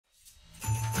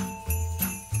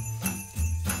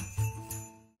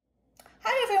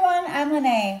I'm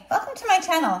Lene. Welcome to my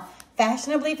channel,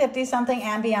 Fashionably 50-something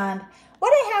and beyond.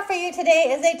 What I have for you today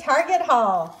is a Target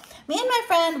haul. Me and my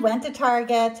friend went to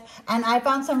Target and I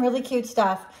found some really cute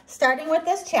stuff, starting with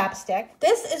this chapstick.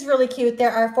 This is really cute.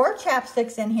 There are 4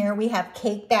 chapsticks in here. We have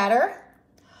cake batter,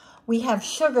 we have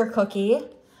sugar cookie,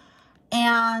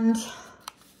 and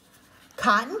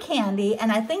cotton candy,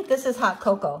 and I think this is hot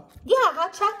cocoa. Yeah,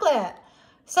 hot chocolate.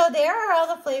 So there are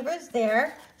all the flavors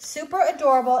there. Super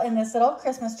adorable in this little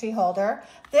Christmas tree holder.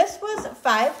 This was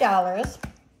 $5.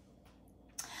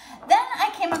 Then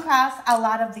I came across a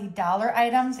lot of the dollar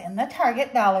items in the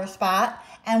Target dollar spot,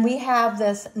 and we have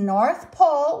this North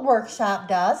Pole workshop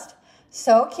dust.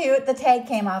 So cute. The tag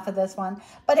came off of this one,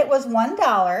 but it was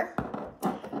 $1.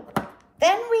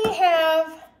 Then we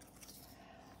have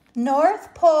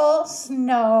North Pole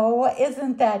snow.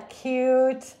 Isn't that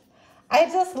cute? I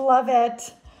just love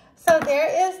it. So there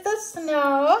is the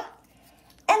snow.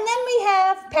 And then we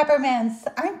have peppermints.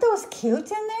 Aren't those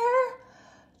cute in there?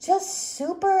 Just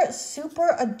super,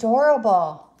 super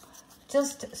adorable.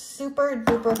 Just super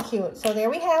duper cute. So there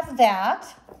we have that.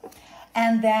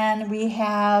 And then we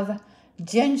have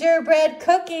gingerbread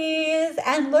cookies.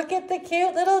 And look at the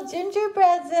cute little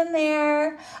gingerbreads in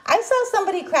there. I saw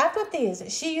somebody craft with these.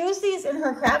 She used these in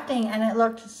her crafting and it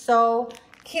looked so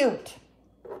cute.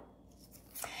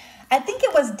 I think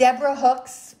it was Deborah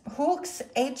Hooks,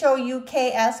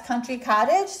 H-O-U-K-S Country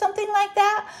Cottage, something like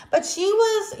that. But she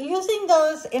was using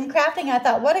those in crafting. I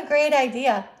thought, what a great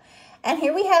idea. And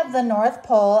here we have the North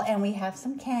Pole, and we have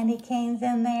some candy canes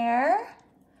in there.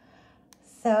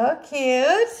 So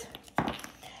cute.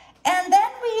 And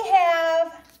then we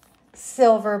have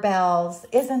silver bells.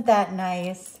 Isn't that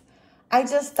nice? I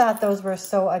just thought those were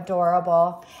so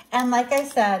adorable. And like I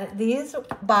said, these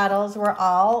bottles were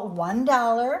all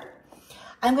 $1.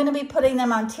 I'm going to be putting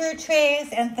them on tier trays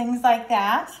and things like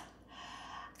that.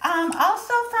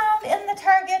 Also found in the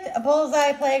Target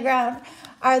Bullseye Playground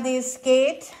are these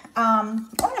skate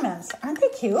ornaments. Aren't they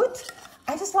cute?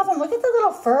 I just love them. Look at the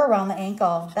little fur around the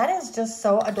ankle. That is just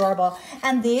so adorable.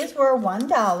 And these were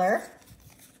 $1.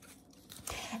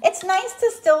 It's nice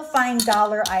to still find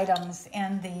dollar items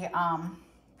in the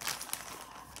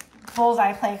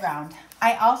Bullseye Playground.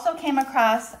 I also came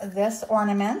across this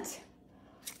ornament.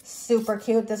 Super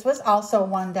cute. This was also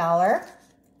 $1.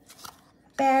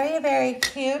 Very, very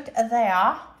cute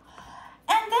there.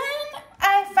 And then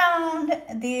I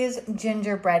found these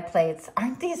gingerbread plates.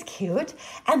 Aren't these cute?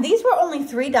 And these were only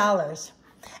 $3.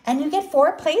 And you get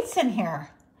 4 plates in here.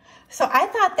 So I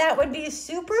thought that would be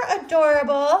super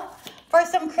adorable for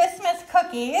some Christmas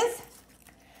cookies.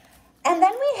 And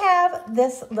then we have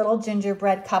this little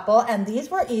gingerbread couple, and these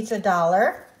were each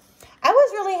 $1. I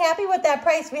was really happy with that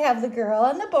price. We have the girl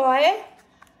and the boy.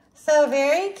 So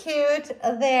very cute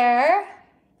there.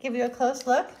 Give you a close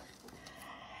look.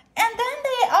 And then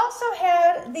they also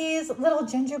had these little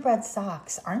gingerbread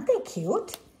socks. Aren't they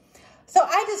cute? So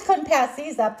I just couldn't pass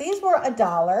these up. These were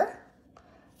 $1.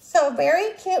 So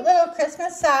very cute little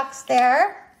Christmas socks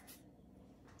there.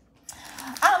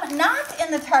 Not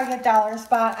in the Target dollar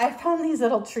spot. I found these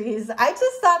little trees. I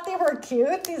just thought they were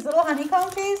cute. These little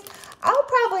honeycomb trees. I'll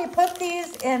probably put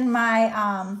these in my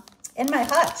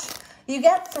hutch. You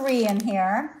get 3 in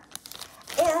here.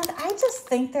 And I just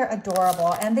think they're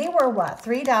adorable. And they were what?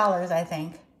 $3, I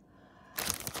think.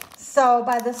 So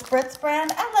by the Spritz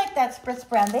brand, I like that Spritz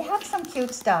brand. They have some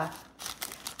cute stuff.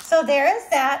 So there is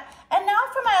that. And now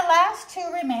for my last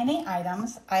 2 remaining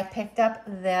items, I picked up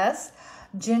this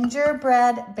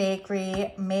gingerbread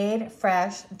bakery made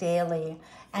fresh daily.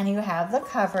 And you have the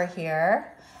cover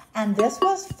here. And this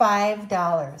was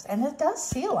 $5. And it does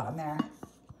seal on there.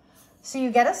 So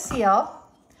you get a seal.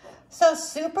 So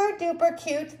super duper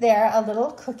cute there, a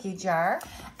little cookie jar.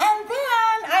 And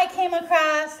then I came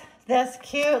across this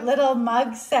cute little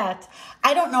mug set.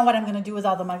 I don't know what I'm going to do with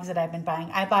all the mugs that I've been buying.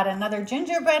 I bought another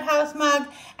gingerbread house mug,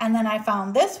 and then I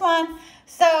found this one.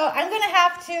 So I'm going to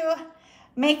have to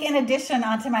make an addition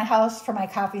onto my house for my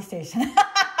coffee station.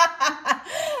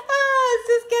 Oh, it's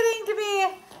just getting to be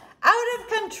out of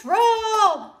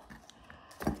control.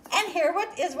 And here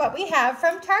is what we have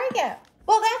from Target.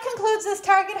 Well, that concludes this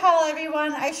Target haul,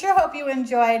 everyone. I sure hope you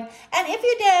enjoyed. And if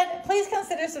you did, please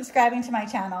consider subscribing to my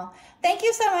channel. Thank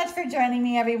you so much for joining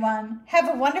me, everyone. Have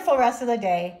a wonderful rest of the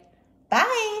day.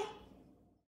 Bye.